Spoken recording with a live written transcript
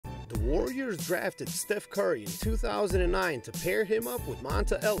The Warriors drafted Steph Curry in 2009 to pair him up with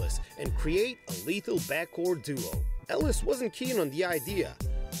Monta Ellis and create a lethal backcourt duo. Ellis wasn't keen on the idea.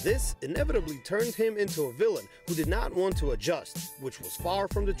 This inevitably turned him into a villain who did not want to adjust, which was far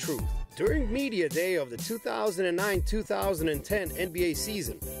from the truth. During media day of the 2009-2010 NBA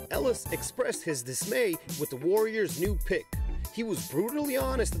season, Ellis expressed his dismay with the Warriors' new pick. He was brutally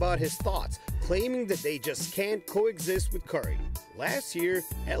honest about his thoughts, claiming that they just can't coexist with Curry. Last year,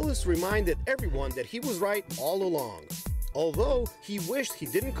 Ellis reminded everyone that he was right all along. Although he wished he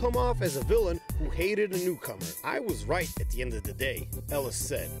didn't come off as a villain who hated a newcomer. "I was right at the end of the day," Ellis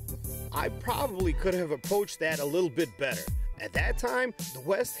said. "I probably could have approached that a little bit better. At that time, the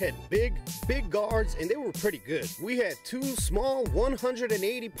West had big guards, and they were pretty good. We had two small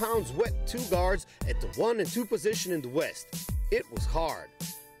 180 pounds wet two guards at the 1 and 2 position in the West. It was hard,"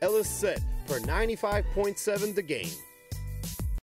 Ellis said for 95.7 The Game.